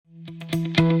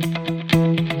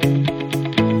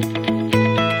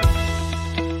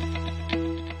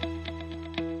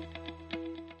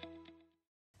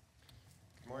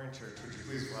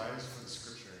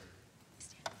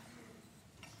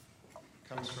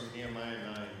from Nehemiah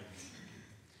 9.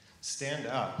 Stand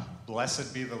up,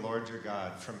 blessed be the Lord your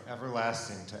God, from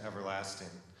everlasting to everlasting.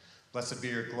 Blessed be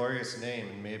your glorious name,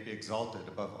 and may it be exalted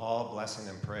above all blessing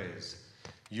and praise.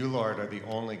 You, Lord, are the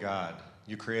only God.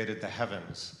 You created the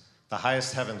heavens, the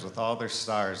highest heavens with all their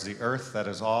stars, the earth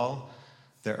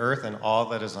and all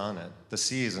that is on it, the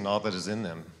seas and all that is in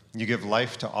them. You give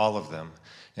life to all of them,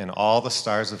 and all the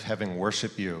stars of heaven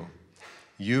worship you.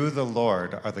 You, the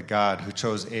Lord, are the God who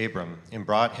chose Abram and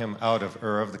brought him out of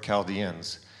Ur of the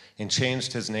Chaldeans and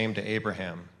changed his name to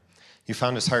Abraham. You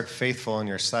found his heart faithful in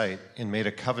your sight and made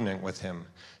a covenant with him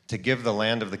to give the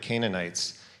land of the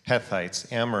Canaanites,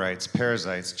 Hittites, Amorites,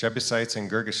 Perizzites, Jebusites, and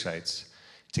Girgashites,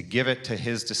 to give it to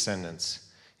his descendants.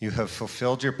 You have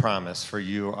fulfilled your promise, for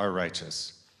you are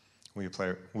righteous.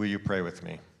 Will you pray with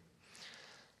me?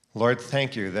 Lord,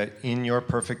 thank you that in your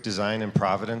perfect design and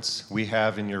providence, we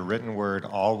have in your written word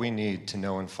all we need to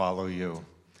know and follow you.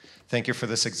 Thank you for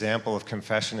this example of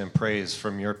confession and praise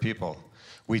from your people.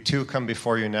 We too come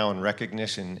before you now in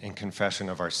recognition and confession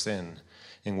of our sin,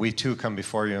 and we too come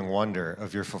before you in wonder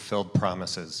of your fulfilled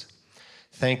promises.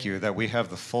 Thank you that we have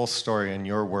the full story in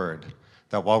your word,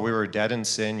 that while we were dead in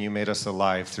sin, you made us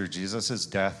alive through Jesus'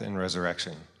 death and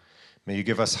resurrection. May you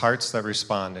give us hearts that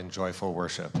respond in joyful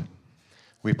worship.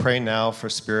 We pray now for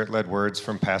Spirit-led words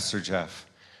from Pastor Jeff.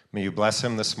 May you bless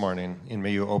him this morning, and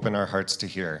may you open our hearts to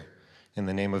hear. In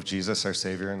the name of Jesus, our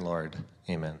Savior and Lord,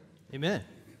 amen. Amen.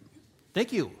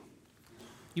 Thank you.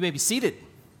 You may be seated.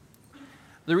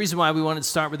 The reason why we wanted to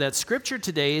start with that scripture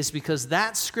today is because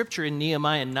that scripture in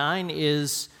Nehemiah 9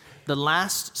 is the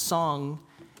last song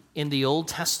in the Old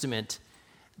Testament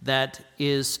that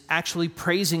is actually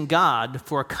praising God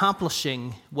for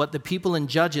accomplishing what the people in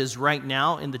Judges right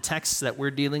now in the texts that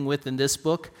we're dealing with in this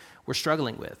book were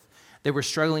struggling with. They were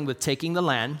struggling with taking the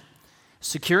land,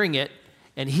 securing it,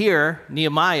 and here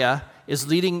Nehemiah is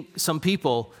leading some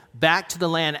people back to the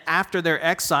land after their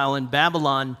exile in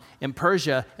Babylon and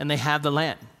Persia, and they have the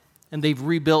land. And they've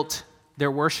rebuilt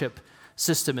their worship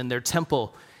system and their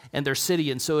temple and their city.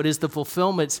 And so it is the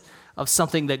fulfillment of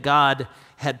something that God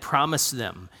had promised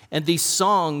them. And these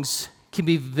songs can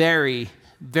be very,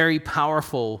 very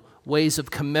powerful ways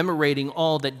of commemorating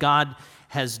all that God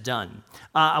has done.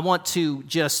 I want to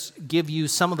just give you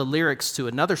some of the lyrics to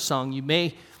another song. You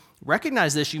may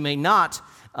recognize this, you may not.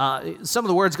 Some of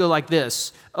the words go like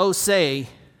this. Oh, say,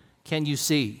 can you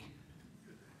see?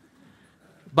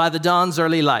 By the dawn's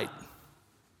early light,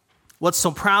 what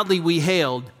so proudly we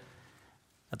hailed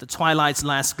at the twilight's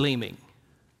last gleaming,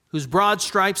 whose broad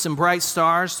stripes and bright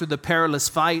stars through the perilous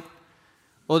fight,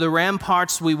 o'er the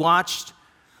ramparts we watched,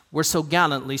 were so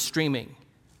gallantly streaming.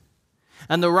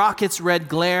 And the rocket's red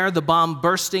glare, the bomb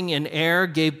bursting in air,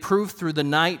 gave proof through the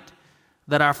night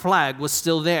that our flag was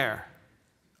still there.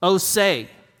 Oh, say,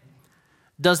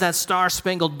 does that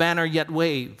star-spangled banner yet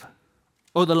wave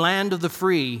o'er the land of the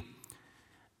free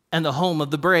and the home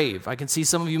of the brave? I can see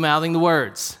some of you mouthing the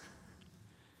words.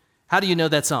 How do you know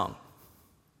that song?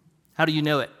 How do you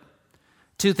know it?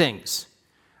 Two things,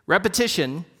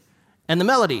 repetition and the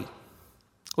melody.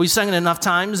 We've sung it enough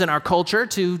times in our culture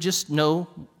to just know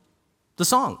the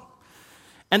song.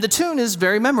 And the tune is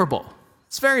very memorable.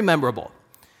 It's very memorable,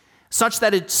 such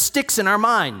that it sticks in our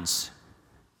minds.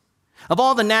 Of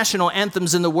all the national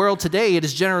anthems in the world today, it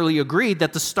is generally agreed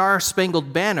that the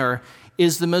Star-Spangled Banner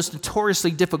is the most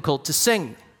notoriously difficult to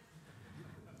sing.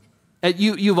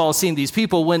 You've all seen these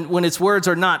people when its words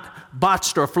are not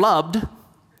botched or flubbed,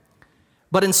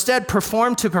 but instead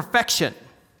performed to perfection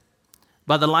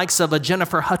by the likes of a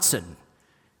Jennifer Hudson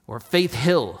or Faith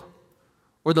Hill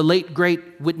or the late,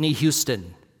 great Whitney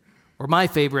Houston or my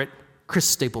favorite, Chris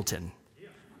Stapleton.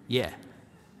 Yeah.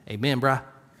 Amen, brah.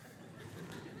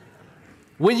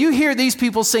 When you hear these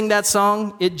people sing that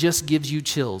song, it just gives you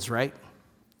chills, right?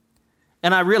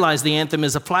 And I realize the anthem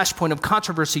is a flashpoint of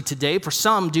controversy today for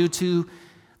some due to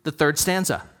the third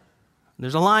stanza.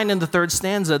 There's a line in the third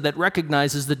stanza that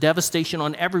recognizes the devastation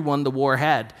on everyone the war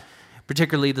had,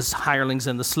 particularly the hirelings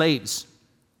and the slaves.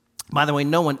 By the way,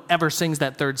 no one ever sings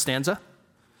that third stanza.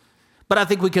 But I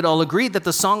think we could all agree that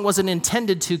the song wasn't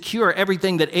intended to cure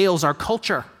everything that ails our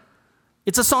culture.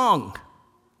 It's a song.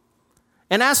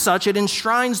 And as such, it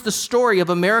enshrines the story of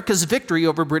America's victory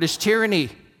over British tyranny.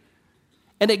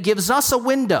 And it gives us a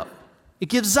window. It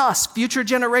gives us, future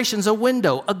generations, a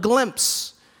window, a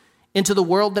glimpse into the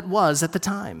world that was at the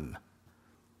time.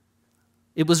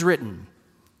 It was written.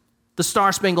 The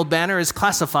Star-Spangled Banner is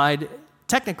classified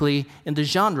technically in the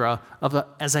genre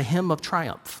as a hymn of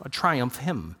triumph, a triumph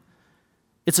hymn.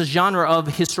 It's a genre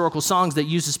of historical songs that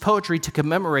uses poetry to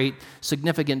commemorate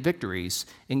significant victories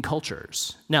in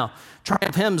cultures. Now,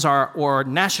 triumph hymns or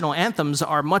national anthems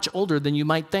are much older than you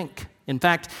might think. In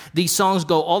fact, these songs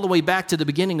go all the way back to the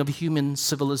beginning of human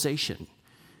civilization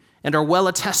and are well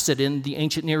attested in the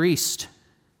ancient Near East,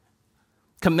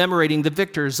 commemorating the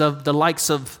victors of the likes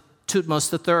of Thutmose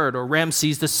III or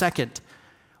Ramses II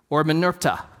or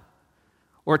Ninurta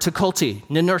or Tukulti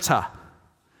Ninurta,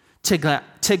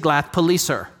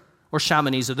 Tiglath-Pileser or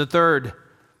Shalmaneser III.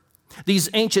 These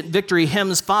ancient victory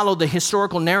hymns follow the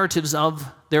historical narratives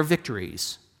of their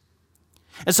victories.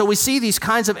 And so we see these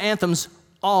kinds of anthems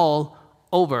all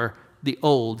over the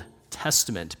Old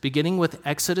Testament, beginning with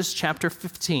Exodus chapter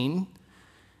 15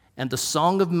 and the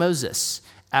Song of Moses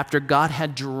after God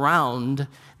had drowned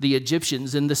the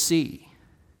Egyptians in the sea.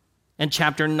 And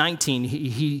chapter 19,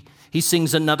 he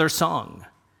sings another song.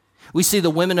 We see the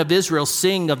women of Israel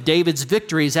sing of David's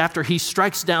victories after he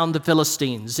strikes down the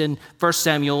Philistines in 1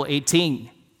 Samuel 18.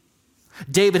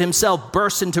 David himself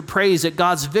bursts into praise at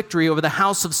God's victory over the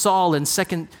house of Saul in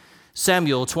 2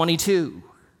 Samuel 22.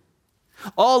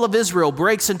 All of Israel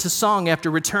breaks into song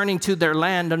after returning to their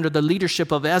land under the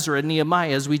leadership of Ezra and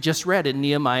Nehemiah, as we just read in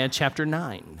Nehemiah chapter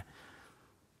 9.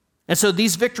 And so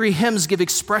these victory hymns give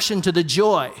expression to the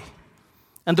joy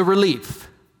and the relief,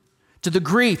 to the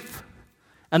grief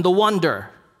and the wonder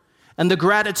and the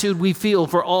gratitude we feel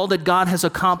for all that God has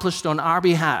accomplished on our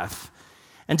behalf.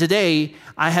 And today,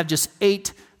 I have just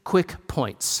 8 quick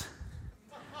points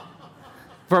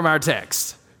from our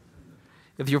text.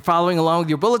 If you're following along with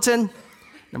your bulletin,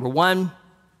 number 1,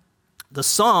 the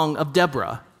Song of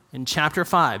Deborah in chapter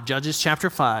 5, Judges chapter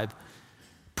 5,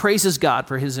 praises God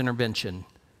for his intervention.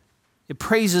 It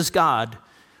praises God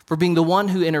for being the one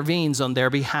who intervenes on their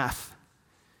behalf.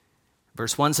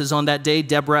 Verse 1 says, on that day,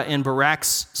 Deborah and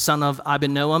Barak's son of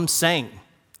Abinoam sang.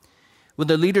 When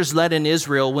the leaders led in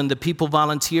Israel, when the people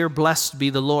volunteer, blessed be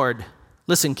the Lord.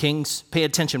 Listen, kings, pay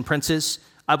attention, princes.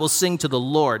 I will sing to the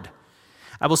Lord.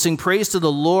 I will sing praise to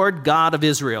the Lord God of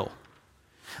Israel.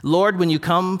 Lord, when you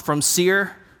came from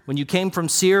Seir,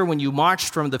 when you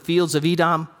marched from the fields of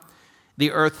Edom,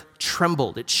 the earth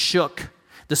trembled, it shook,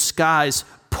 the skies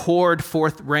poured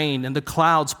forth rain, and the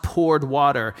clouds poured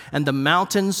water, and the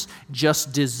mountains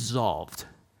just dissolved.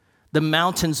 The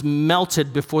mountains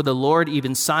melted before the Lord,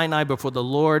 even Sinai before the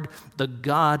Lord, the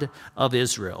God of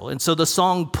Israel. And so the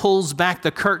song pulls back the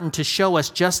curtain to show us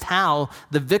just how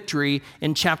the victory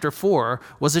in chapter 4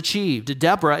 was achieved.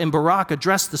 Deborah and Barak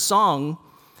addressed the song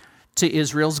to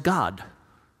Israel's God.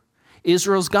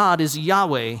 Israel's God is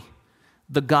Yahweh,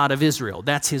 the God of Israel.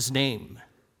 That's his name.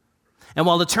 And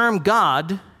while the term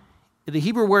God, the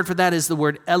Hebrew word for that is the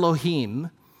word Elohim,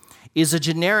 is a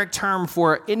generic term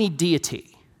for any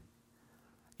deity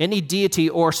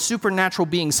or supernatural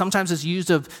being. Sometimes it's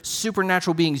used of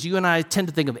supernatural beings. You and I tend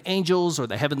to think of angels or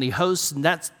the heavenly hosts and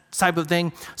that type of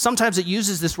thing. Sometimes it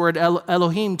uses this word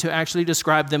Elohim to actually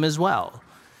describe them as well.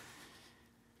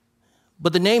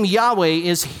 But the name Yahweh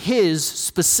is his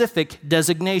specific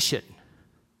designation.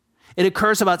 It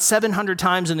occurs about 700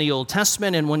 times in the Old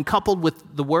Testament, and when coupled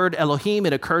with the word Elohim,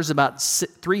 it occurs about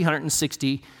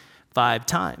 365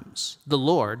 times. The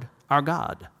Lord, our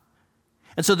God.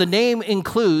 And so the name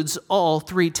includes all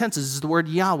 3 tenses. This is the word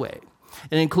Yahweh.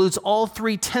 It includes all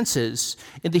 3 tenses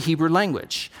in the Hebrew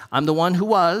language. I'm the one who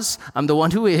was, I'm the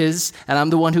one who is, and I'm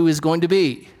the one who is going to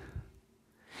be.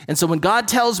 And so when God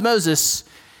tells Moses,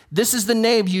 this is the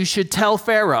name you should tell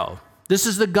Pharaoh, this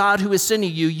is the God who is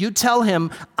sending you, you tell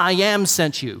him, I am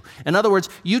sent you. In other words,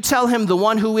 you tell him the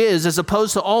one who is, as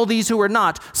opposed to all these who are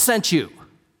not, sent you.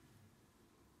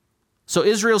 So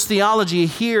Israel's theology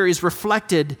here is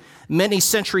reflected many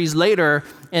centuries later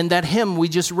in that hymn we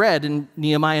just read in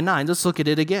Nehemiah 9. Let's look at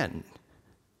it again.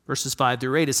 Verses 5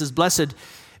 through 8. It says, blessed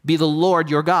be the Lord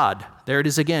your God. There it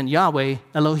is again, Yahweh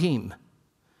Elohim.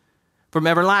 From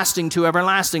everlasting to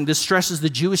everlasting. This stresses the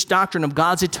Jewish doctrine of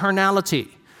God's eternality.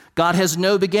 God has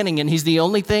no beginning, and he's the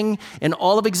only thing in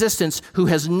all of existence who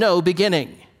has no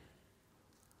beginning.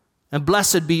 And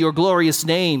blessed be your glorious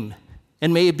name,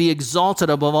 and may it be exalted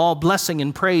above all blessing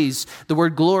and praise. The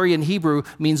word glory in Hebrew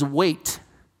means weight.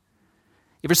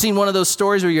 You ever seen one of those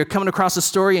stories where you're coming across a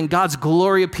story and God's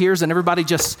glory appears and everybody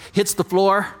just hits the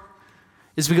floor?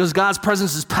 It's because God's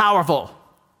presence is powerful.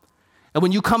 And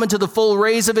when you come into the full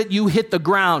rays of it, you hit the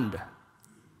ground.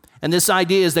 And this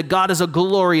idea is that God is a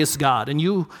glorious God, and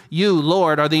you,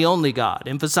 Lord, are the only God.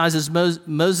 Emphasizes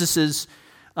Moses'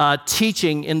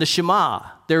 teaching in the Shema.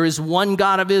 There is one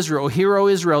God of Israel. Hear, O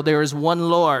Israel, there is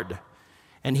one Lord,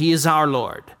 and he is our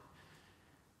Lord.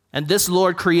 And this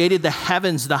Lord created the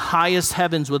heavens, the highest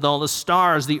heavens with all the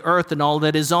stars, the earth and all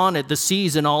that is on it, the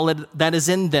seas and all that is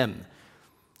in them.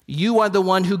 You are the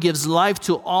one who gives life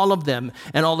to all of them,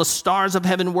 and all the stars of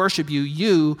heaven worship you.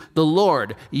 You, the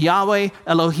Lord, Yahweh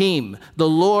Elohim, the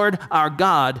Lord our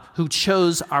God, who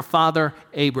chose our father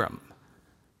Abram.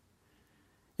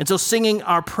 And so singing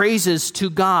our praises to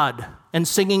God and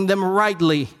singing them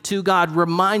rightly to God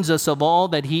reminds us of all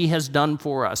that he has done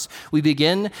for us. We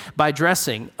begin by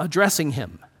addressing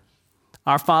him,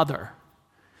 our Father,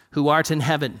 who art in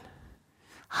heaven.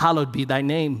 Hallowed be thy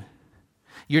name.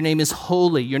 Your name is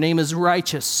holy. Your name is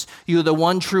righteous. You are the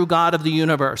one true God of the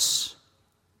universe.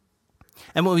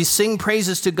 And when we sing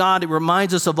praises to God, it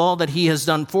reminds us of all that he has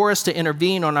done for us to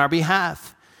intervene on our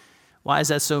behalf. Why is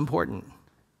that so important?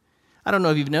 I don't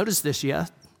know if you've noticed this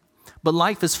yet, but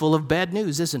life is full of bad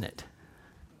news, isn't it?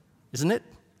 Isn't it?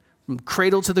 From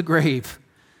cradle to the grave,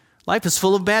 life is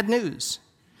full of bad news.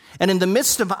 And in the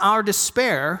midst of our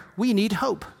despair, we need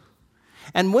hope.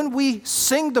 And when we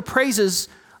sing the praises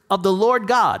of the Lord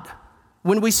God,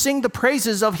 when we sing the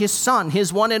praises of his Son,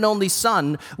 his one and only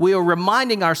Son, we are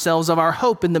reminding ourselves of our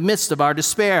hope in the midst of our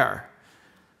despair.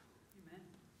 Amen.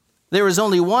 There is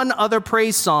only one other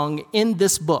praise song in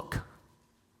this book,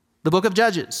 the book of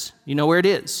Judges. You know where it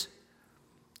is.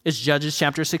 It's Judges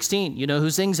chapter 16. You know who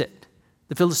sings it?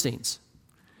 The Philistines.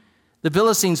 The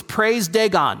Philistines praise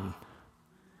Dagon,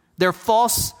 their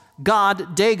false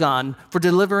god Dagon, for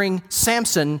delivering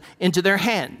Samson into their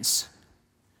hands.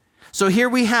 So here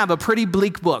we have a pretty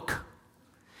bleak book.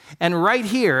 And right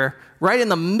here, right in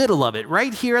the middle of it,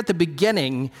 right here at the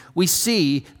beginning, we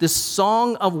see this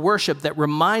song of worship that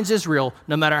reminds Israel,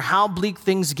 no matter how bleak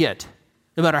things get,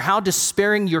 no matter how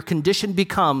despairing your condition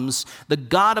becomes, the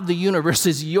God of the universe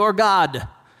is your God.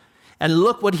 And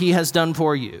look what he has done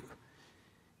for you.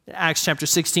 In Acts chapter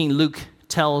 16, Luke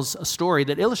tells a story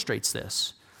that illustrates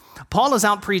this. Paul is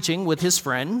out preaching with his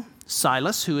friend,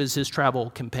 Silas, who is his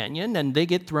travel companion, and they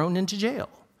get thrown into jail.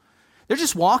 They're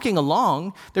just walking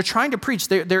along. They're trying to preach.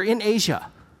 They're in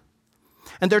Asia.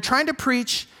 And they're trying to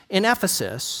preach in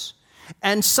Ephesus,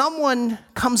 and someone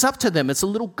comes up to them. It's a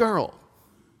little girl.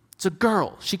 It's a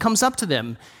girl. She comes up to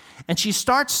them, and she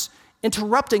starts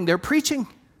interrupting their preaching.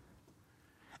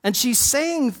 And she's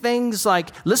saying things like,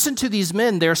 listen to these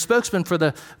men. They're spokesmen for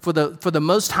the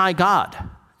Most High God.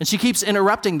 And she keeps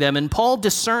interrupting them, and Paul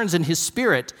discerns in his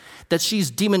spirit that she's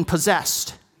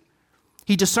demon-possessed.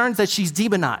 He discerns that she's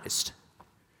demonized.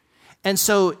 And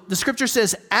so the scripture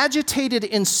says, agitated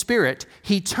in spirit,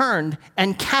 he turned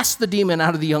and cast the demon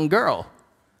out of the young girl.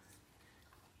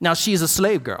 Now, she's a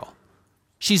slave girl.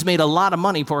 She's made a lot of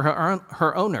money for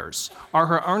her owners. Are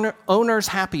her owners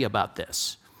happy about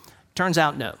this? Turns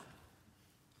out no.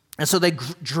 And so they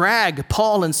drag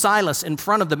Paul and Silas in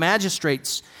front of the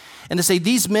magistrates, and they say,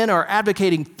 these men are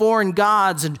advocating foreign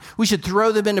gods, and we should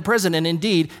throw them into prison. And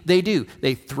indeed, they do.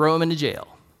 They throw them into jail.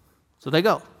 So they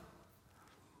go.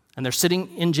 And they're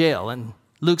sitting in jail. And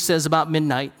Luke says about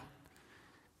midnight,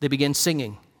 they begin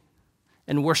singing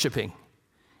and worshiping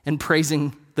and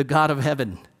praising the God of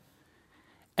heaven.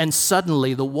 And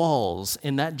suddenly the walls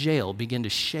in that jail begin to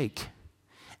shake,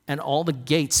 and all the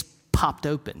gates popped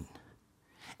open,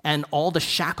 and all the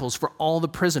shackles for all the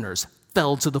prisoners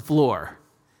fell to the floor.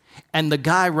 And the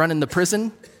guy running the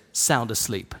prison, sound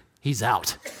asleep. He's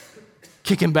out.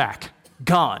 Kick him back.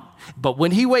 Gone. But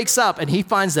when he wakes up and he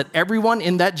finds that everyone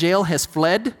in that jail has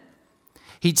fled,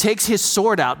 he takes his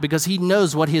sword out because he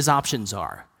knows what his options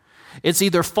are. It's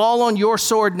either fall on your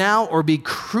sword now or be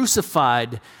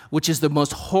crucified, which is the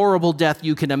most horrible death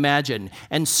you can imagine.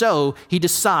 And so he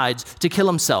decides to kill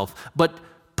himself. But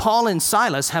Paul and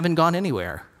Silas haven't gone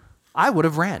anywhere. I would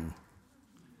have ran.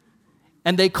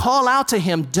 And they call out to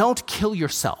him, don't kill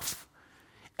yourself.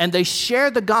 And they share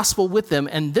the gospel with them,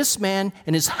 and this man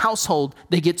and his household,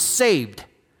 they get saved.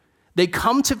 They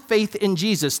come to faith in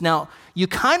Jesus. Now, you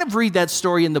kind of read that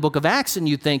story in the book of Acts, and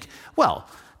you think, well,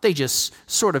 they just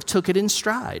sort of took it in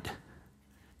stride.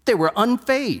 They were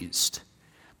unfazed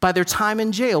by their time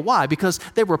in jail. Why? Because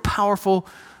they were powerful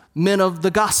men of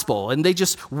the gospel, and they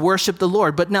just worshiped the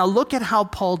Lord. But now look at how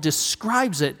Paul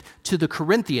describes it to the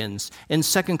Corinthians in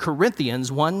 2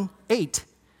 Corinthians 1:8.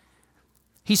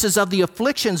 He says, of the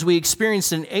afflictions we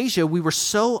experienced in Asia, we were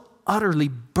so utterly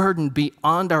burdened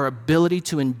beyond our ability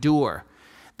to endure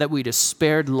that we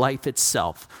despaired life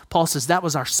itself. Paul says that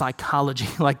was our psychology,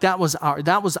 like that was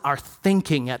our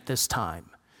thinking at this time.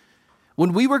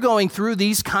 When we were going through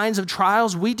these kinds of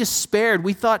trials, we despaired.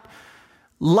 We thought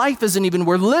life isn't even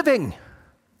worth living.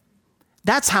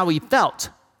 That's how he felt.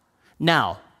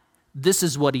 Now, this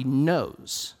is what he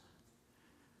knows.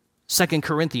 2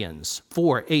 Corinthians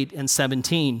 4, 8, and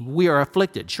 17. We are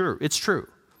afflicted. Sure, it's true.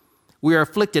 We are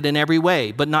afflicted in every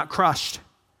way, but not crushed.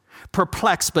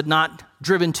 Perplexed, but not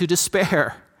driven to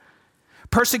despair.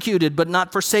 Persecuted, but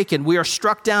not forsaken. We are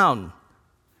struck down,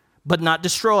 but not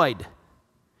destroyed.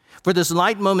 For this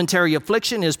light momentary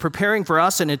affliction is preparing for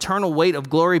us an eternal weight of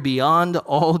glory beyond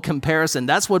all comparison.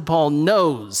 That's what Paul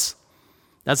knows.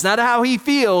 That's not how he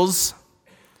feels,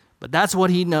 but that's what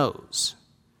he knows.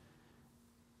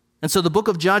 And so the book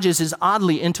of Judges is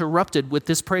oddly interrupted with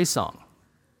this praise song.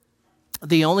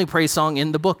 The only praise song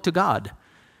in the book to God.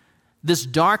 This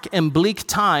dark and bleak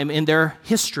time in their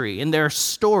history, in their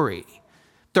story.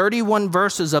 31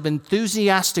 verses of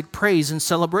enthusiastic praise and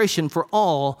celebration for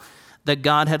all that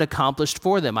God had accomplished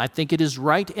for them. I think it is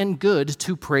right and good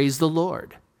to praise the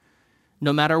Lord,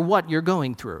 no matter what you're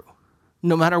going through,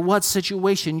 no matter what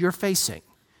situation you're facing.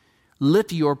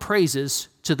 Lift your praises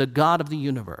to the God of the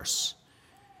universe.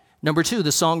 Number 2,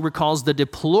 the song recalls the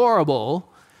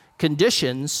deplorable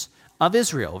conditions of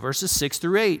Israel, verses 6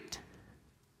 through 8.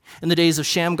 In the days of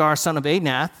Shamgar, son of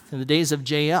Anath, in the days of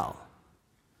Jael,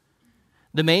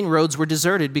 the main roads were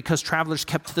deserted because travelers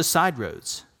kept to the side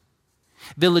roads.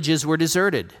 Villages were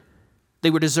deserted.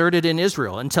 They were deserted in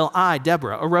Israel until I,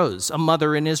 Deborah, arose, a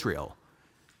mother in Israel.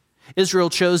 Israel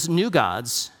chose new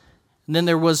gods, and then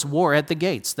there was war at the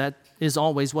gates. That is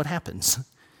always what happens.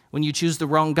 When you choose the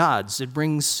wrong gods, it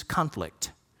brings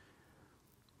conflict.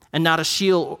 And not a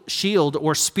shield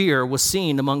or spear was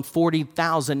seen among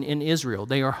 40,000 in Israel.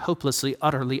 They are hopelessly,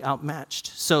 utterly outmatched.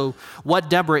 So what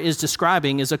Deborah is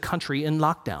describing is a country in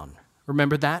lockdown.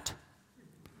 Remember that?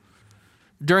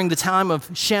 During the time of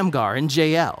Shamgar and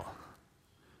Jael,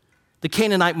 the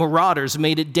Canaanite marauders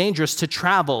made it dangerous to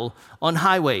travel on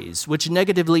highways, which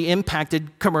negatively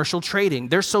impacted commercial trading,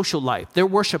 their social life, their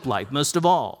worship life, most of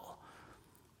all.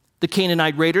 The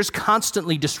Canaanite raiders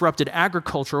constantly disrupted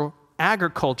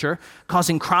agriculture,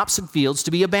 causing crops and fields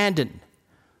to be abandoned.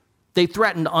 They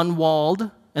threatened unwalled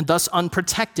and thus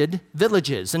unprotected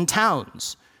villages and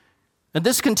towns. And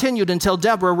this continued until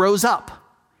Deborah rose up.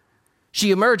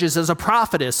 She emerges as a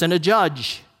prophetess and a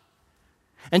judge.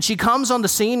 And she comes on the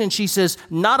scene and she says,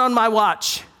 "Not on my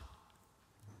watch."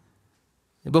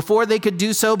 Before they could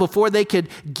do so, before they could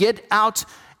get out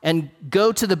and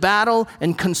go to the battle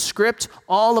and conscript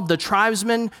all of the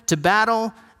tribesmen to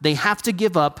battle, they have to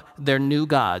give up their new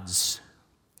gods.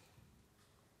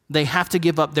 They have to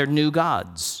give up their new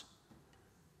gods.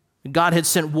 God had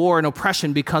sent war and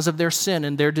oppression because of their sin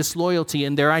and their disloyalty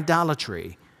and their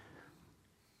idolatry.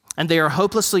 And they are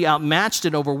hopelessly outmatched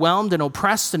and overwhelmed and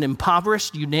oppressed and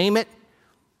impoverished, you name it.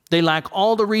 They lack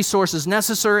all the resources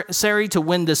necessary to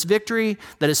win this victory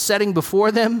that is setting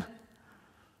before them.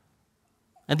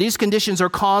 And these conditions are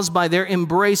caused by their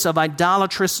embrace of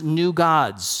idolatrous new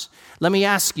gods. Let me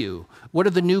ask you, what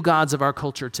are the new gods of our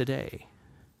culture today?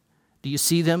 Do you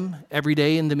see them every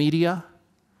day in the media?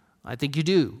 I think you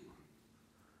do.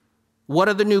 What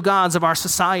are the new gods of our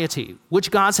society?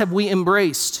 Which gods have we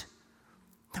embraced?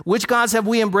 Which gods have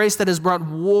we embraced that has brought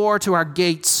war to our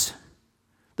gates?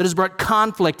 That has brought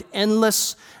conflict,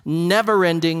 endless,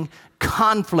 never-ending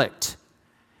conflict,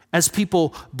 as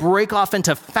people break off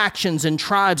into factions and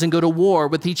tribes and go to war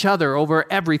with each other over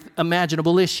every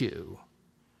imaginable issue.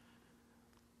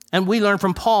 And we learn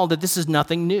from Paul that this is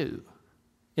nothing new.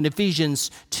 In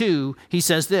Ephesians 2, he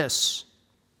says this,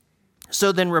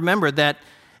 "So then remember that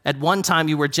at one time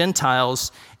you were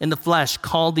Gentiles in the flesh,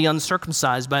 called the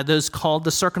uncircumcised by those called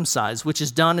the circumcised, which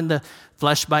is done in the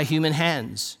flesh by human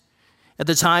hands. At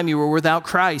the time you were without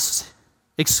Christ,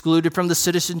 excluded from the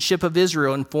citizenship of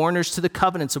Israel and foreigners to the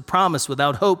covenants of promise,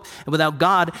 without hope and without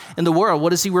God in the world."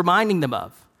 What is he reminding them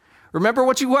of? Remember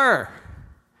what you were.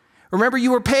 Remember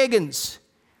you were pagans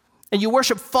and you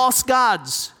worship false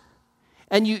gods.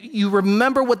 And you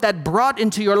remember what that brought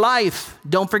into your life.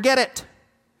 Don't forget it.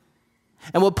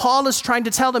 And what Paul is trying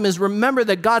to tell them is, remember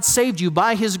that God saved you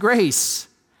by his grace.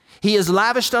 He has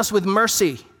lavished us with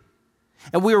mercy.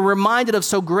 And we are reminded of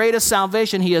so great a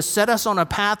salvation. He has set us on a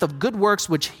path of good works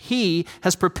which he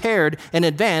has prepared in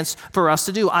advance for us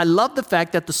to do. I love the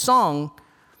fact that the song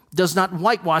does not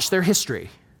whitewash their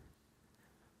history.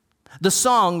 The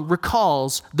song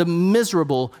recalls the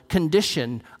miserable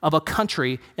condition of a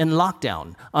country in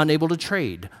lockdown, unable to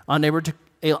trade,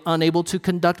 unable to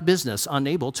conduct business,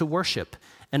 unable to worship,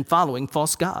 and following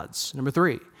false gods. Number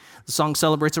 3, the song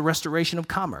celebrates a restoration of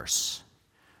commerce.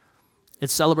 It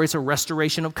celebrates a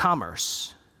restoration of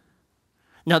commerce.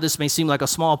 Now, this may seem like a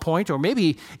small point or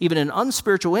maybe even an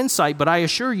unspiritual insight, but I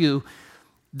assure you,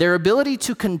 their ability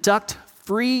to conduct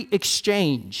free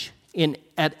exchange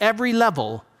at every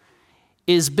level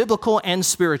is biblical and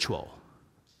spiritual.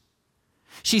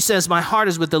 She says, my heart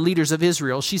is with the leaders of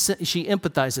Israel. She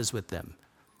empathizes with them,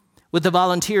 with the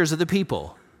volunteers of the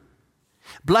people.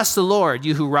 Bless the Lord,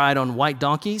 you who ride on white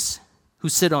donkeys, who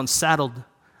sit on saddled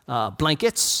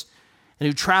blankets, and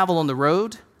who travel on the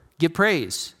road. Give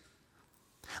praise.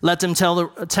 Let them tell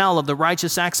of the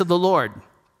righteous acts of the Lord,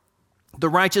 the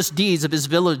righteous deeds of his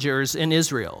villagers in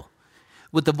Israel,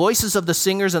 with the voices of the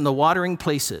singers and the watering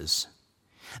places.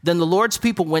 Then the Lord's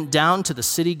people went down to the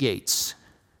city gates.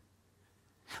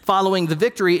 Following the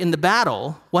victory in the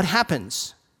battle, what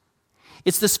happens?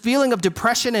 It's this feeling of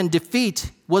depression and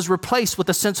defeat was replaced with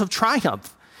a sense of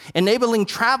triumph, enabling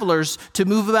travelers to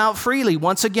move about freely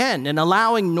once again and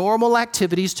allowing normal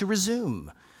activities to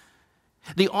resume.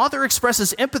 The author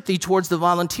expresses empathy towards the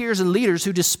volunteers and leaders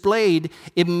who displayed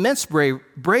immense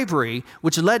bravery,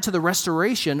 which led to the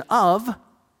restoration of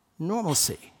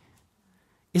normalcy.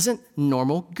 Isn't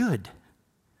normal good?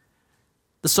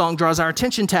 The song draws our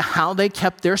attention to how they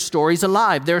kept their stories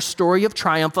alive, their story of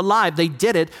triumph alive. They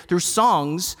did it through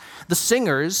songs, the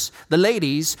singers, the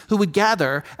ladies who would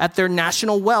gather at their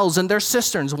national wells and their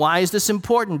cisterns. Why is this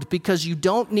important? Because you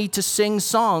don't need to sing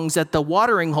songs at the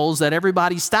watering holes that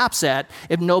everybody stops at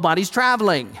if nobody's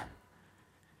traveling.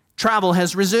 Travel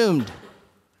has resumed.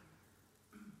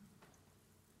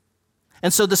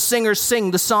 And so the singers sing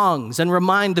the songs and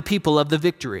remind the people of the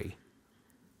victory.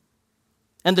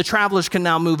 And the travelers can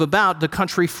now move about the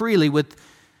country freely with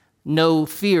no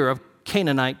fear of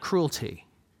Canaanite cruelty.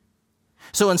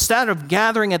 So instead of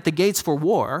gathering at the gates for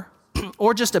war,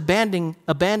 or just abandoning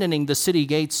the city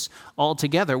gates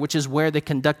altogether, which is where they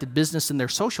conducted business in their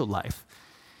social life,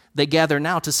 they gather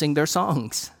now to sing their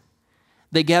songs.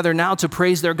 They gather now to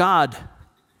praise their God.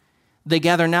 They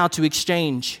gather now to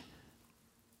exchange.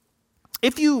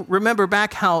 If you remember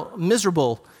back how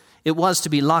miserable it was to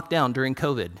be locked down during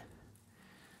COVID,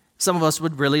 some of us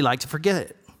would really like to forget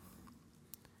it.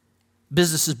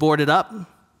 Businesses boarded up,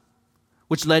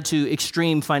 which led to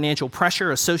extreme financial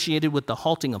pressure associated with the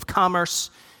halting of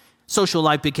commerce. Social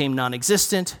life became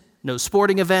non-existent. No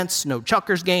sporting events, no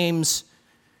Chuckers games,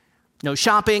 no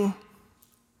shopping,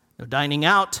 no dining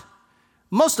out.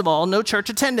 Most of all, no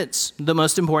church attendance, the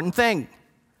most important thing.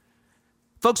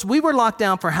 Folks, we were locked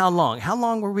down for how long? How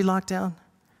long were we locked down?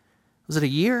 Was it a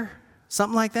year?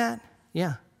 Something like that?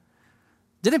 Yeah.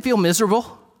 Didn't it feel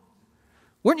miserable?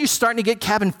 Weren't you starting to get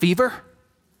cabin fever?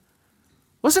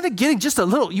 Wasn't it getting just a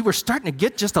little, you were starting to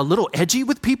get just a little edgy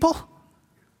with people?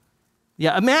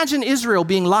 Yeah, imagine Israel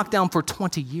being locked down for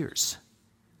 20 years.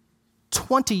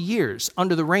 20 years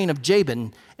under the reign of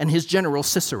Jabin and his general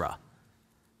Sisera.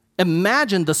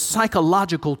 Imagine the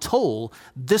psychological toll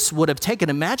this would have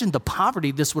taken. Imagine the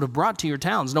poverty this would have brought to your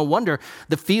towns. No wonder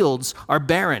the fields are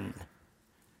barren.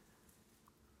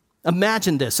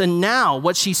 Imagine this. And now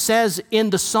what she says in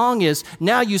the song is,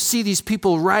 now you see these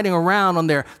people riding around on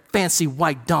their fancy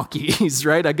white donkeys,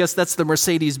 right? I guess that's the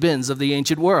Mercedes-Benz of the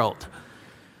ancient world.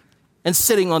 And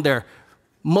sitting on their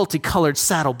multicolored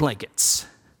saddle blankets,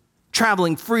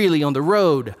 traveling freely on the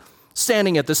road,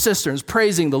 standing at the cisterns,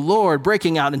 praising the Lord,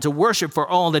 breaking out into worship for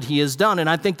all that he has done. And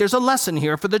I think there's a lesson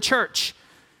here for the church,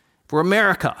 for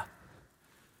America.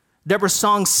 Deborah's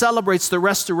song celebrates the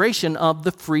restoration of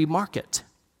the free market,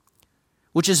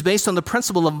 which is based on the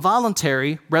principle of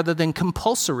voluntary rather than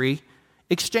compulsory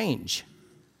exchange.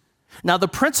 Now, the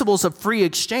principles of free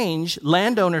exchange,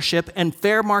 land ownership, and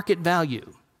fair market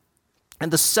value,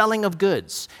 and the selling of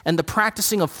goods, and the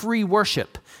practicing of free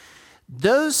worship,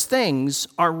 those things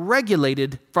are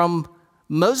regulated from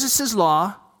Moses'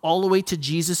 law all the way to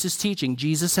Jesus' teaching,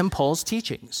 Jesus and Paul's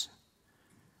teachings.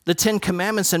 The Ten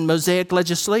Commandments and Mosaic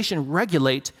legislation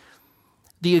regulate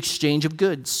the exchange of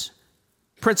goods.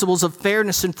 Principles of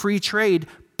fairness and free trade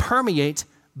permeate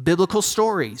biblical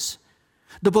stories.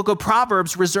 The book of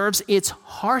Proverbs reserves its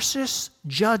harshest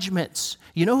judgments.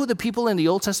 You know who the people in the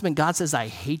Old Testament God says, I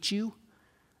hate you?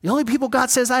 The only people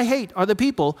God says I hate are the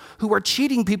people who are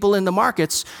cheating people in the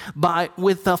markets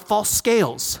with false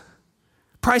scales,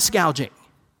 price gouging.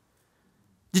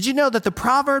 Did you know that the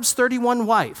Proverbs 31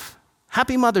 wife,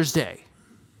 happy Mother's Day,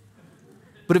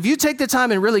 but if you take the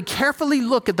time and really carefully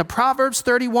look at the Proverbs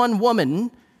 31 woman,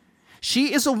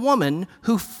 she is a woman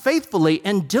who faithfully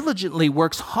and diligently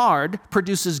works hard,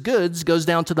 produces goods, goes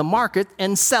down to the market,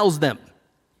 and sells them.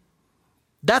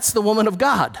 That's the woman of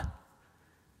God.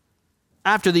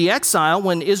 After the exile,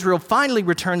 when Israel finally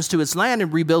returns to its land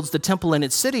and rebuilds the temple and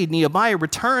its city, Nehemiah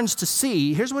returns to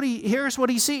see, here's what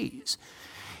he sees.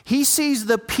 He sees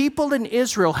the people in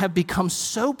Israel have become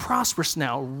so prosperous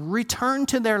now, returned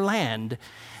to their land,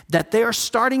 that they are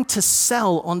starting to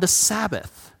sell on the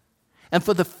Sabbath. And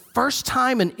for the first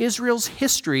time in Israel's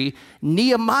history,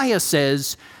 Nehemiah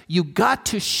says, you got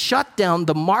to shut down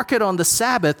the market on the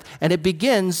Sabbath, and it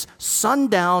begins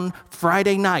sundown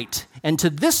Friday night. And to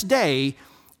this day,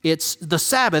 the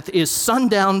Sabbath is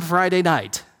sundown Friday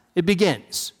night. It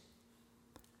begins.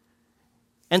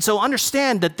 And so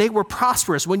understand that they were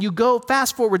prosperous. When you go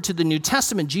fast forward to the New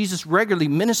Testament, Jesus regularly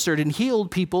ministered and healed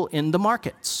people in the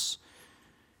markets.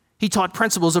 He taught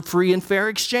principles of free and fair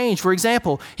exchange. For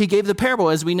example, he gave the parable,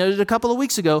 as we noted a couple of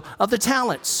weeks ago, of the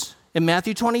talents in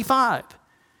Matthew 25.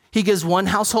 He gives one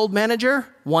household manager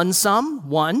one sum,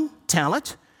 1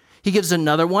 talent. He gives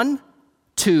another one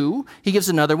 2. He gives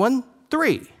another one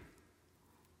 3.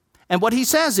 And what he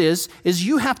says is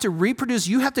you have to reproduce,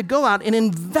 you have to go out and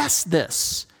invest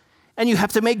this, and you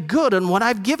have to make good on what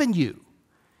I've given you.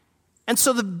 And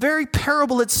so the very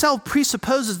parable itself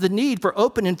presupposes the need for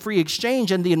open and free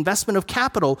exchange and the investment of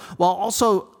capital, while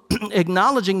also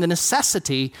acknowledging the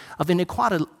necessity of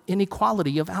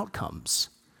inequality of outcomes.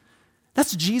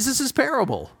 That's Jesus'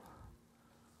 parable.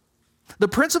 The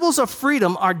principles of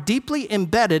freedom are deeply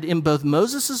embedded in both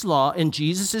Moses' law and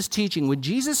Jesus' teaching. When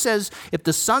Jesus says, if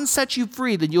the Son sets you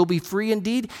free, then you'll be free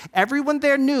indeed, everyone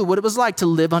there knew what it was like to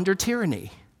live under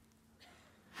tyranny.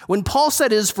 When Paul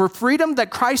said it is for freedom that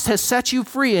Christ has set you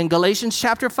free in Galatians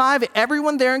chapter 5,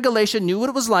 everyone there in Galatia knew what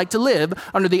it was like to live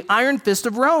under the iron fist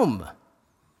of Rome.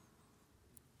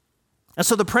 And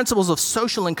so the principles of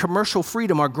social and commercial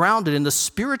freedom are grounded in the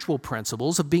spiritual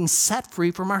principles of being set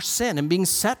free from our sin and being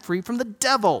set free from the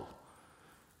devil.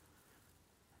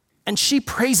 And she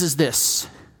praises this.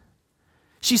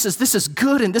 She says, this is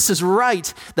good and this is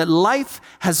right, that life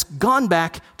has gone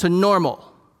back to normal.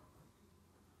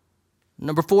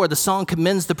 Number 4, the song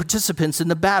commends the participants in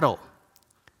the battle.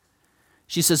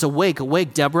 She says, awake,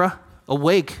 awake, Deborah,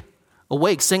 awake,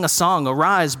 awake, sing a song,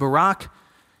 arise, Barak,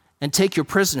 and take your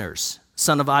prisoners,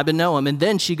 son of Abinoam. And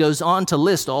then she goes on to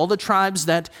list all the tribes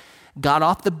that got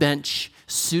off the bench,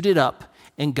 suited up,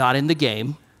 and got in the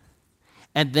game.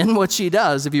 And then what she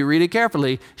does, if you read it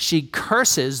carefully, she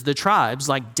curses the tribes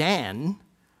like Dan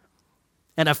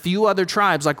and a few other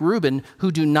tribes like Reuben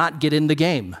who do not get in the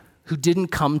game, who didn't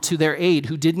come to their aid,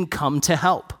 who didn't come to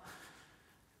help.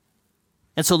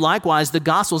 And so likewise, the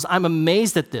Gospels, I'm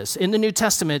amazed at this. In the New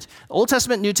Testament, Old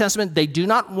Testament, New Testament, they do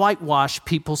not whitewash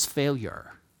people's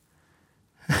failure.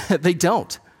 They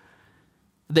don't.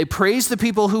 They praise the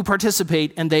people who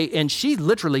participate, and she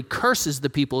literally curses the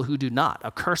people who do not.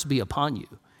 A curse be upon you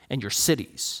and your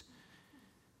cities.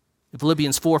 In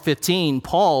Philippians 4:15,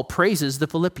 Paul praises the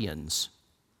Philippians.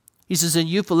 He says, and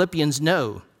you Philippians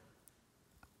know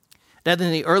that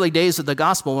in the early days of the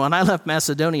gospel, when I left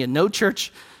Macedonia, no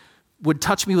church would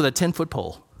touch me with a 10-foot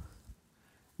pole.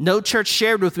 No church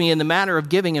shared with me in the matter of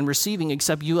giving and receiving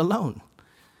except you alone.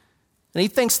 And he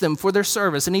thanks them for their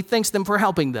service, and he thanks them for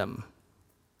helping them.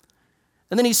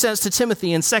 And then he says to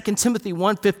Timothy in 2 Timothy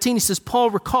 1:15, he says,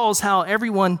 Paul recalls how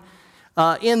everyone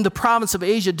in the province of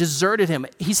Asia deserted him.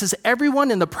 He says, everyone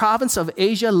in the province of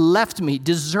Asia left me,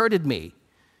 deserted me,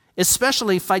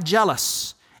 especially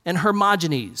Phygellus and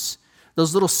Hermogenes,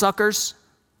 those little suckers.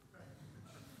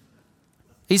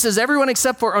 He says, everyone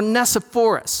except for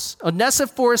Onesiphorus.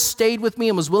 Onesiphorus stayed with me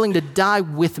and was willing to die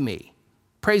with me.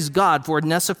 Praise God for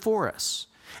Onesiphorus.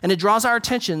 And it draws our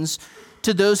attentions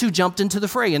to those who jumped into the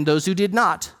fray and those who did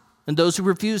not, and those who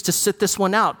refused to sit this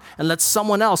one out and let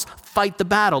someone else fight the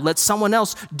battle, let someone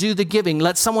else do the giving,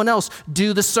 let someone else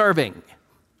do the serving.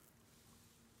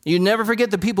 You never forget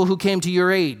the people who came to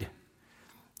your aid,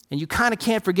 and you kind of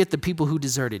can't forget the people who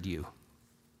deserted you.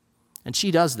 And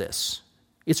she does this.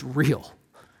 It's real.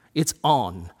 It's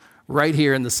on right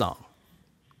here in the song.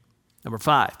 Number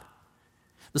 5,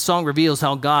 the song reveals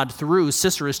how God threw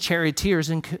Sisera's charioteers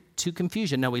into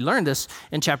confusion. Now, we learned this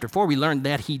in chapter 4. We learned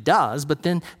that he does, but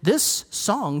then this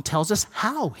song tells us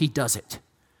how he does it.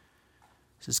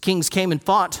 It says, kings came and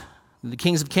fought. The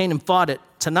kings of Canaan fought at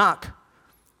Tanakh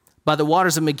by the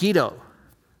waters of Megiddo,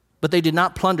 but they did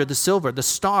not plunder the silver. The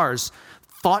stars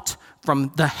fought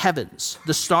from the heavens.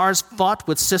 The stars fought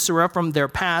with Sisera from their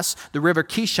pass. The river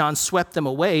Kishon swept them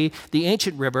away, the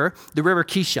ancient river, the river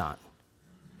Kishon.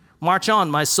 March on,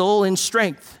 my soul, in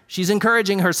strength. She's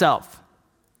encouraging herself.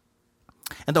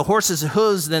 And the horses'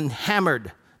 hooves then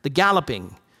hammered, the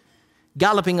galloping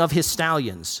of his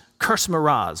stallions. Curse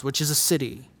Meroz, which is a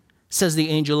city, says the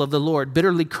angel of the Lord.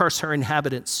 Bitterly curse her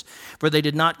inhabitants, for they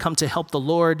did not come to help the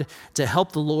Lord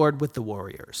with the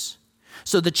warriors.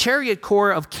 So the chariot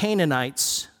corps of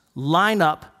Canaanites line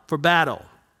up for battle.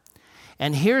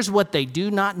 And here's what they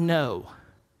do not know.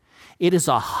 It is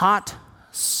a hot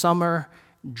summer,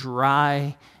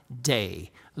 dry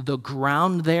day. The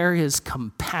ground there is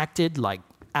compacted like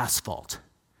asphalt.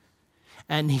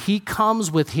 And he comes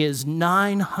with his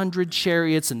 900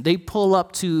 chariots, and they pull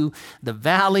up to the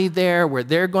valley there where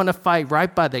they're going to fight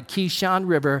right by the Kishon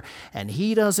River, and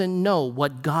he doesn't know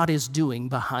what God is doing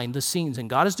behind the scenes. And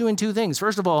God is doing two things.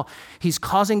 First of all, he's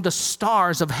causing the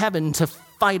stars of heaven to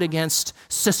fight against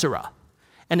Sisera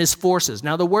and his forces.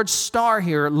 Now, the word star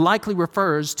here likely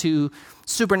refers to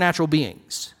supernatural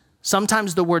beings.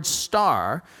 Sometimes the word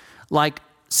star, like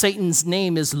Satan's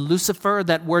name is Lucifer,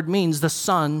 that word means the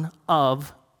son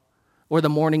of, or the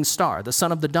morning star, the son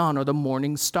of the dawn or the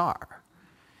morning star.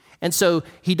 And so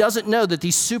he doesn't know that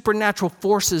these supernatural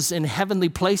forces in heavenly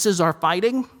places are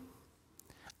fighting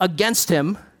against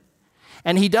him.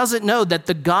 And he doesn't know that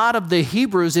the God of the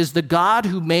Hebrews is the God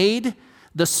who made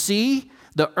the sea,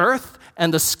 the earth,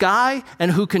 and the sky,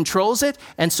 and who controls it.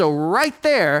 And so right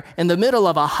there in the middle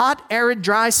of a hot, arid,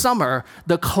 dry summer,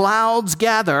 the clouds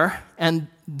gather and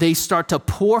they start to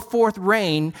pour forth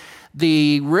rain.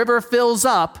 The river fills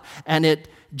up and it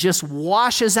just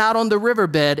washes out on the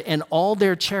riverbed, and all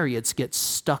their chariots get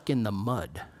stuck in the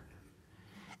mud.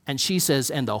 And she says,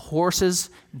 and the horses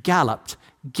galloped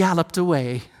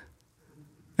away.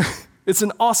 It's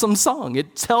an awesome song.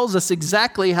 It tells us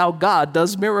exactly how God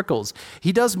does miracles.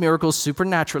 He does miracles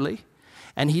supernaturally,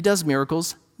 and he does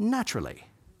miracles naturally.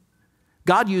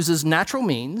 God uses natural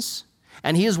means,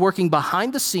 and he is working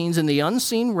behind the scenes in the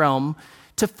unseen realm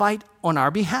to fight on our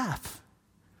behalf.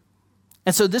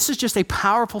 And so this is just a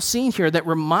powerful scene here that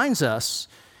reminds us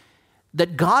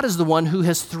that God is the one who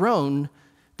has thrown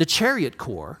the chariot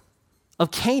corps of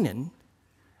Canaan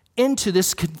into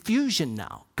this confusion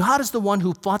now. God is the one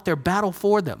who fought their battle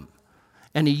for them,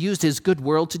 and he used his good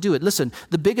will to do it. Listen,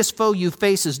 the biggest foe you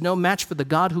face is no match for the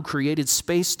God who created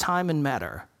space, time, and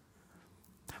matter,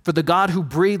 for the God who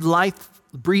breathed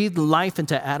life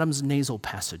into Adam's nasal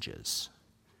passages.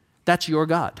 That's your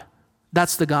God.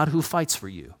 That's the God who fights for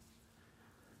you.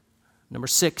 Number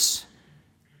 6,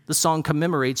 the song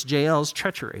commemorates Jael's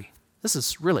treachery. This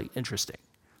is really interesting.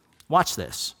 Watch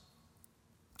this.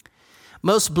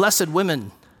 Most blessed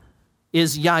women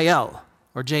is Jael,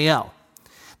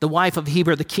 the wife of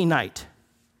Heber the Kenite.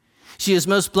 She is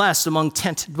most blessed among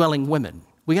tent-dwelling women.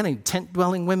 We got any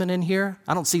tent-dwelling women in here?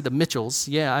 I don't see the Mitchells.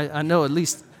 Yeah, I know at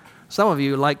least some of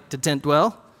you like to tent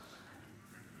dwell.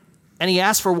 And he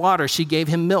asked for water. She gave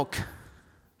him milk.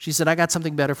 She said, I got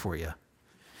something better for you.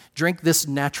 Drink this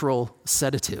natural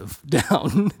sedative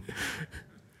down.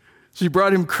 She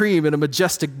brought him cream in a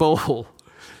majestic bowl.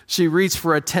 She reached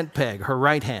for a tent peg, her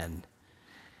right hand,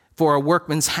 for a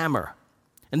workman's hammer.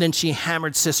 And then she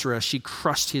hammered Sisera. She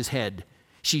crushed his head.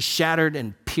 She shattered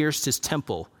and pierced his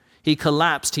temple. He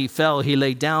collapsed, he fell, he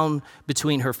lay down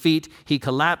between her feet. He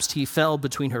collapsed, he fell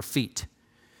between her feet,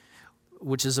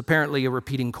 which is apparently a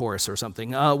repeating chorus or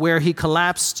something. Where he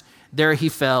collapsed, there he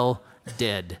fell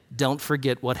dead. Don't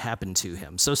forget what happened to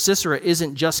him. So Sisera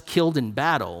isn't just killed in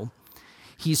battle.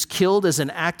 He's killed as an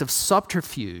act of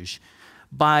subterfuge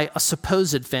by a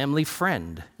supposed family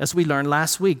friend. As we learned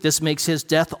last week, this makes his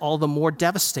death all the more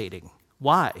devastating.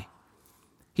 Why?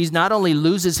 He not only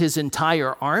loses his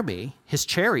entire army, his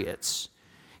chariots,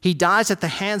 he dies at the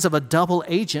hands of a double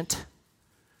agent,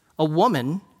 a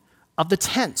woman of the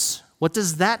tents. What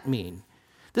does that mean?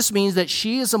 This means that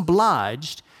she is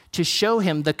obliged to show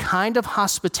him the kind of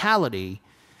hospitality,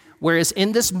 whereas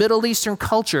in this Middle Eastern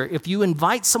culture, if you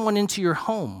invite someone into your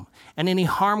home and any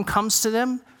harm comes to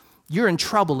them, you're in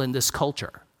trouble in this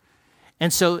culture.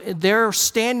 And so their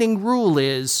standing rule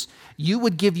is you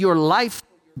would give your life for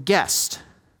your guest,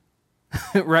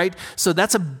 right? So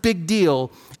that's a big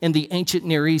deal in the ancient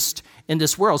Near East in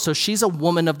this world. So she's a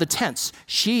woman of the tents.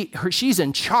 She's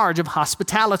in charge of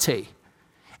hospitality.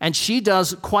 And she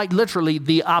does quite literally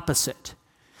the opposite.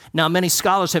 Now, many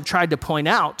scholars have tried to point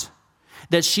out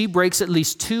that she breaks at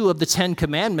least 2 of the 10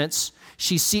 commandments.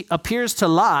 She appears to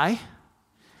lie,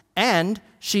 and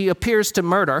she appears to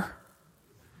murder,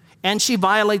 and she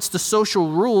violates the social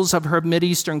rules of her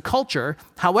Mideastern culture.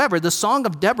 However, the Song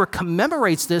of Deborah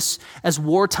commemorates this as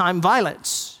wartime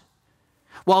violence.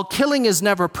 While killing is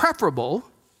never preferable,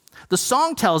 the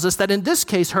song tells us that in this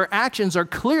case, her actions are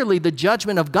clearly the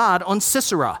judgment of God on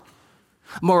Sisera.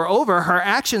 Moreover, her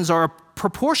actions are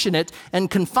proportionate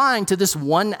and confined to this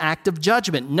one act of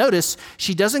judgment. Notice,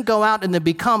 she doesn't go out and then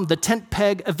become the tent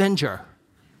peg avenger,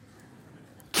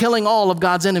 killing all of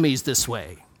God's enemies this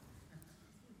way.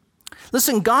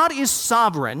 Listen, God is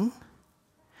sovereign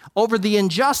over the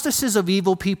injustices of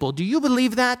evil people. Do you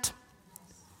believe that?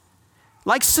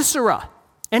 Like Sisera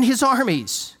and his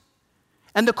armies,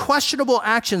 and the questionable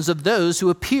actions of those who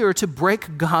appear to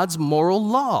break God's moral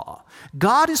law.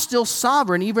 God is still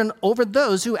sovereign even over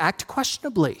those who act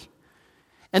questionably.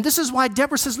 And this is why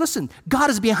Deborah says, listen, God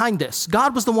is behind this.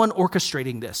 God was the one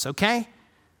orchestrating this, okay?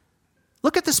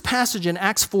 Look at this passage in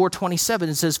Acts 4:27.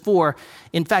 It says, for,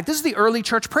 in fact, this is the early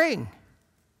church praying.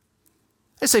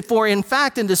 They say, for in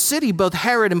fact, in the city, both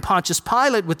Herod and Pontius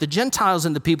Pilate with the Gentiles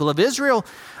and the people of Israel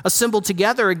assembled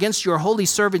together against your holy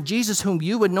servant Jesus, whom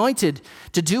you anointed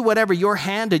to do whatever your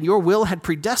hand and your will had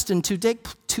predestined to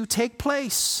take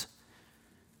place.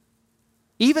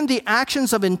 Even the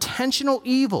actions of intentional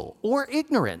evil or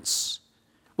ignorance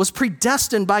was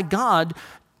predestined by God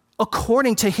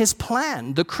according to his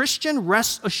plan. The Christian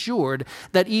rests assured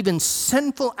that even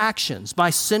sinful actions by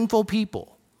sinful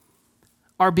people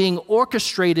are being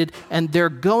orchestrated and they're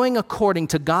going according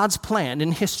to God's plan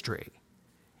in history.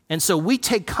 And so we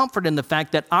take comfort in the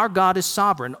fact that our God is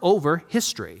sovereign over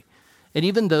history and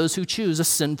even those who choose a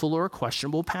sinful or a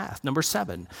questionable path. Number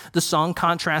 7, the song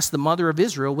contrasts the mother of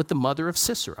Israel with the mother of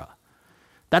Sisera.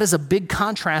 That is a big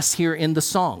contrast here in the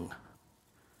song.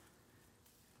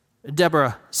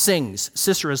 Deborah sings,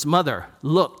 Sisera's mother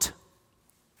looked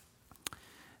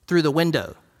through the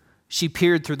window. She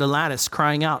peered through the lattice,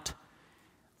 crying out,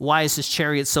 why is his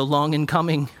chariot so long in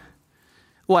coming?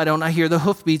 Why don't I hear the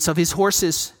hoofbeats of his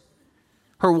horses?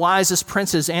 Her wisest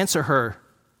princes answer her.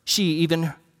 She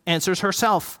even answers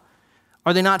herself.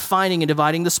 Are they not finding and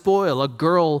dividing the spoil, a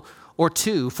girl or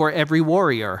two for every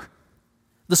warrior?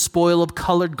 The spoil of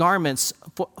colored garments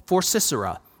for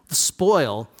Sisera, the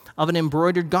spoil of an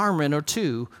embroidered garment or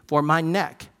two for my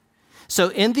neck. So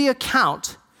in the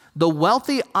account, the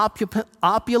wealthy,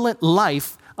 opulent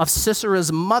life of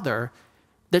Sisera's mother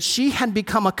that she had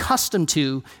become accustomed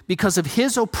to because of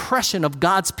his oppression of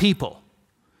God's people,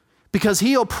 because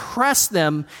he oppressed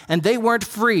them and they weren't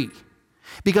free,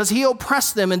 because he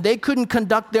oppressed them and they couldn't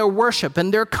conduct their worship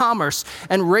and their commerce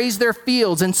and raise their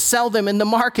fields and sell them in the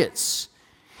markets.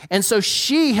 And so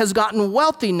she has gotten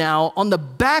wealthy now on the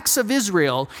backs of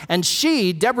Israel, and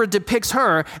Deborah depicts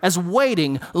her as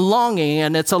waiting, longing,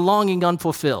 and it's a longing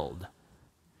unfulfilled.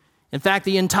 In fact,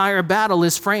 the entire battle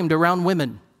is framed around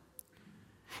women.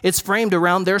 It's framed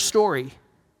around their story.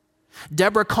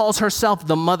 Deborah calls herself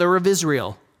the mother of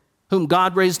Israel, whom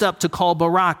God raised up to call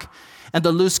Barak and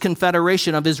the loose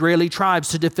confederation of Israeli tribes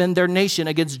to defend their nation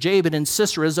against Jabin and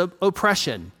Sisera's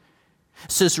oppression.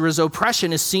 Sisera's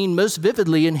oppression is seen most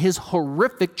vividly in his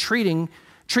horrific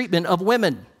treatment of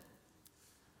women.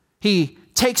 He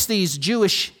takes these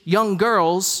Jewish young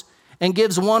girls and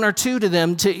gives 1 or 2 to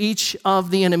them to each of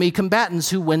the enemy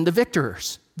combatants who win the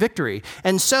victory.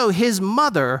 And so his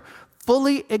mother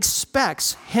fully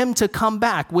expects him to come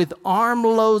back with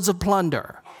armloads of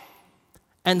plunder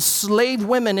and slave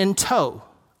women in tow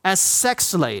as sex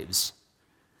slaves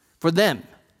for them.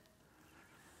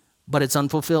 But it's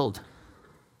unfulfilled.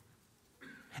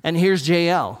 And here's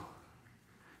Jael,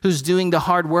 who's doing the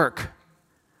hard work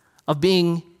of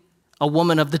being a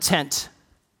woman of the tent,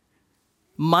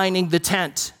 minding the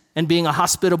tent and being a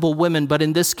hospitable woman, but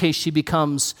in this case, she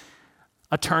becomes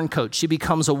a turncoat. She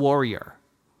becomes a warrior.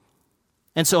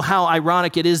 And so how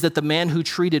ironic it is that the man who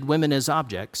treated women as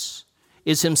objects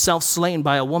is himself slain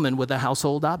by a woman with a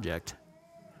household object.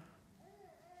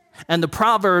 And the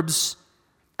Proverbs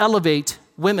elevate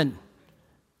women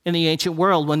in the ancient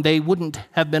world when they wouldn't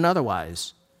have been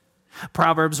otherwise.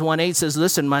 Proverbs 1:8 says,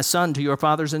 listen, my son, to your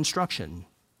father's instruction,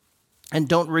 and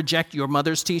don't reject your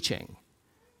mother's teaching.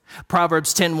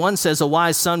 Proverbs 10:1 says, a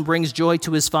wise son brings joy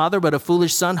to his father, but a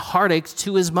foolish son heartache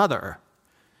to his mother.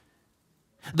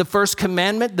 The first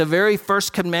commandment, the very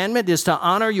first commandment, is to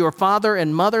honor your father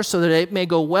and mother so that it may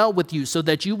go well with you, so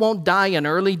that you won't die an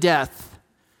early death.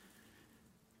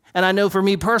 And I know for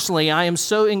me personally, I am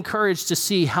so encouraged to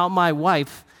see how my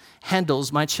wife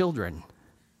handles my children,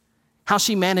 how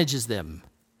she manages them,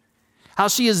 how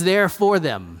she is there for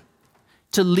them,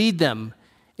 to lead them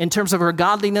in terms of her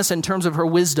godliness, in terms of her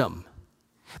wisdom.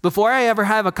 Before I ever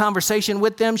have a conversation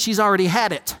with them, she's already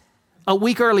had it a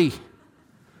week early.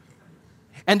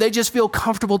 And they just feel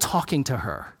comfortable talking to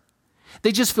her.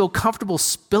 They just feel comfortable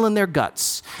spilling their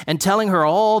guts and telling her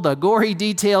all the gory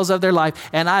details of their life.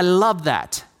 And I love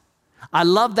that. I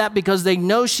love that because they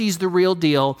know she's the real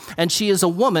deal and she is a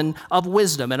woman of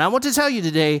wisdom. And I want to tell you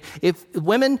today,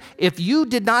 if you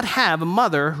did not have a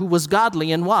mother who was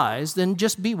godly and wise, then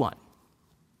just be one.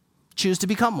 Choose to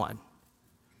become one.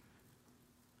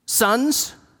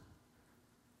 Sons,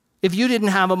 if you didn't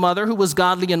have a mother who was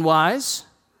godly and wise,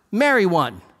 marry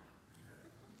one.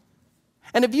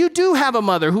 And if you do have a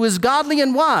mother who is godly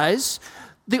and wise,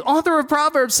 the author of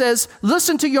Proverbs says,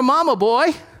 listen to your mama,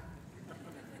 boy.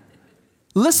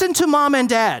 Listen to mom and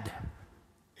dad,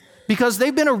 because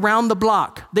they've been around the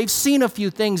block. They've seen a few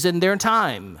things in their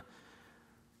time.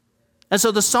 And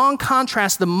so the song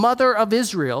contrasts the mother of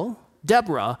Israel,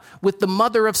 Deborah, with the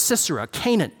mother of Sisera,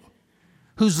 Canaan,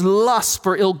 whose lust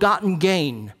for ill-gotten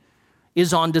gain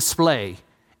is on display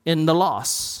in the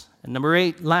loss. And number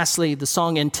 8, lastly, the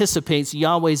song anticipates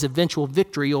Yahweh's eventual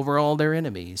victory over all their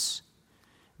enemies.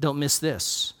 Don't miss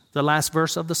this, the last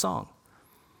verse of the song.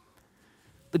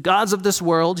 The gods of this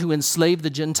world who enslave the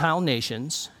Gentile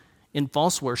nations in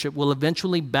false worship will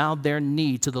eventually bow their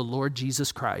knee to the Lord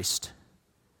Jesus Christ.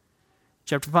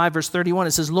 Chapter 5, verse 31,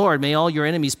 it says, Lord, may all your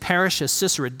enemies perish as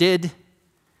Sisera did,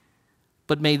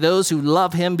 but may those who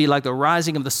love him be like the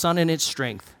rising of the sun in its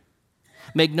strength.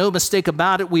 Make no mistake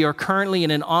about it, we are currently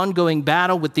in an ongoing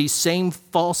battle with these same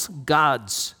false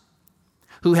gods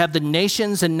who have the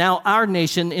nations and now our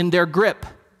nation in their grip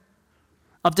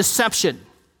of deception.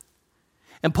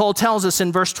 And Paul tells us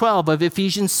in verse 12 of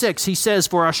Ephesians 6, he says,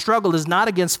 for our struggle is not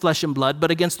against flesh and blood, but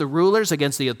against the rulers,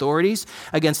 against the authorities,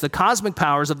 against the cosmic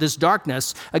powers of this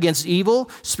darkness, against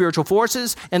evil, spiritual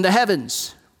forces in the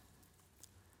heavens.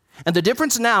 And the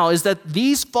difference now is that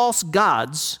these false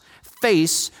gods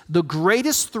face the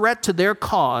greatest threat to their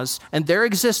cause and their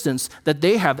existence that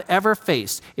they have ever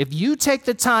faced. If you take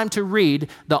the time to read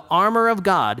the armor of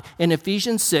God in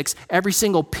Ephesians 6, every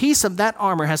single piece of that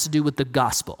armor has to do with the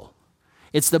gospel.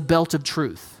 It's the belt of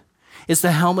truth. It's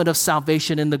the helmet of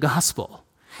salvation in the gospel.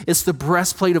 It's the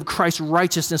breastplate of Christ's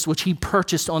righteousness, which he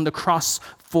purchased on the cross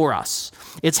for us.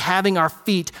 It's having our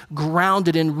feet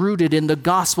grounded and rooted in the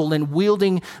gospel and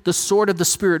wielding the sword of the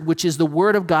Spirit, which is the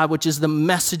word of God, which is the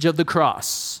message of the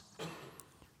cross.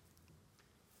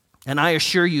 And I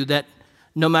assure you that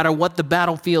no matter what the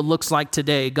battlefield looks like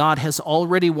today, God has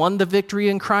already won the victory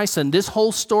in Christ, and this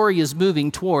whole story is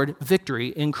moving toward victory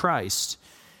in Christ.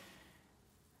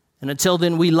 And until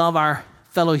then, we love our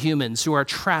fellow humans who are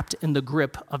trapped in the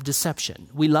grip of deception.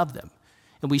 We love them,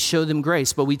 and we show them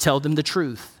grace, but we tell them the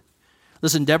truth.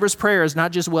 Listen, Deborah's prayer is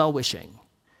not just well-wishing.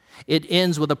 It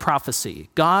ends with a prophecy.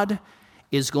 God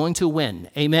is going to win.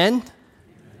 Amen? Amen.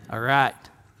 All right.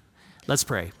 Let's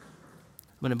pray. I'm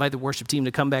going to invite the worship team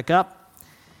to come back up.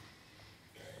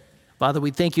 Father, we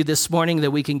thank you this morning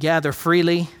that we can gather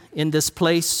freely in this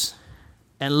place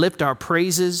and lift our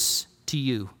praises to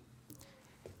you.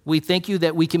 We thank you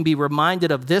that we can be reminded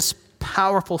of this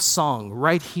powerful song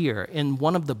right here in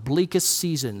one of the bleakest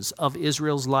seasons of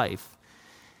Israel's life.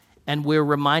 And we're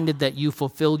reminded that you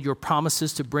fulfilled your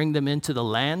promises to bring them into the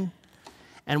land.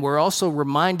 And we're also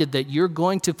reminded that you're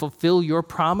going to fulfill your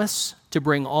promise to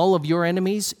bring all of your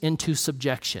enemies into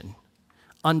subjection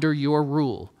under your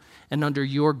rule and under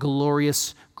your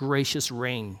glorious, gracious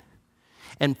reign.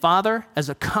 And Father, as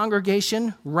a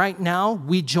congregation right now,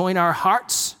 we join our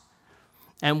hearts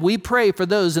and we pray for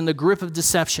those in the grip of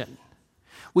deception.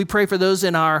 We pray for those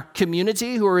in our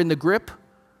community who are in the grip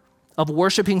of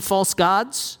worshiping false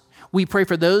gods. We pray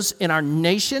for those in our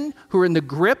nation who are in the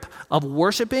grip of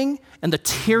worshiping and the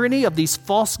tyranny of these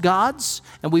false gods,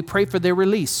 and we pray for their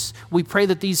release. We pray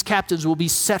that these captives will be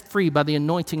set free by the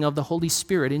anointing of the Holy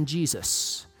Spirit in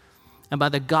Jesus and by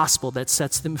the gospel that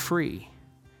sets them free.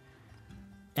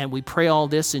 And we pray all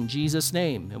this in Jesus'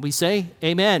 name. And we say,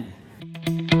 amen.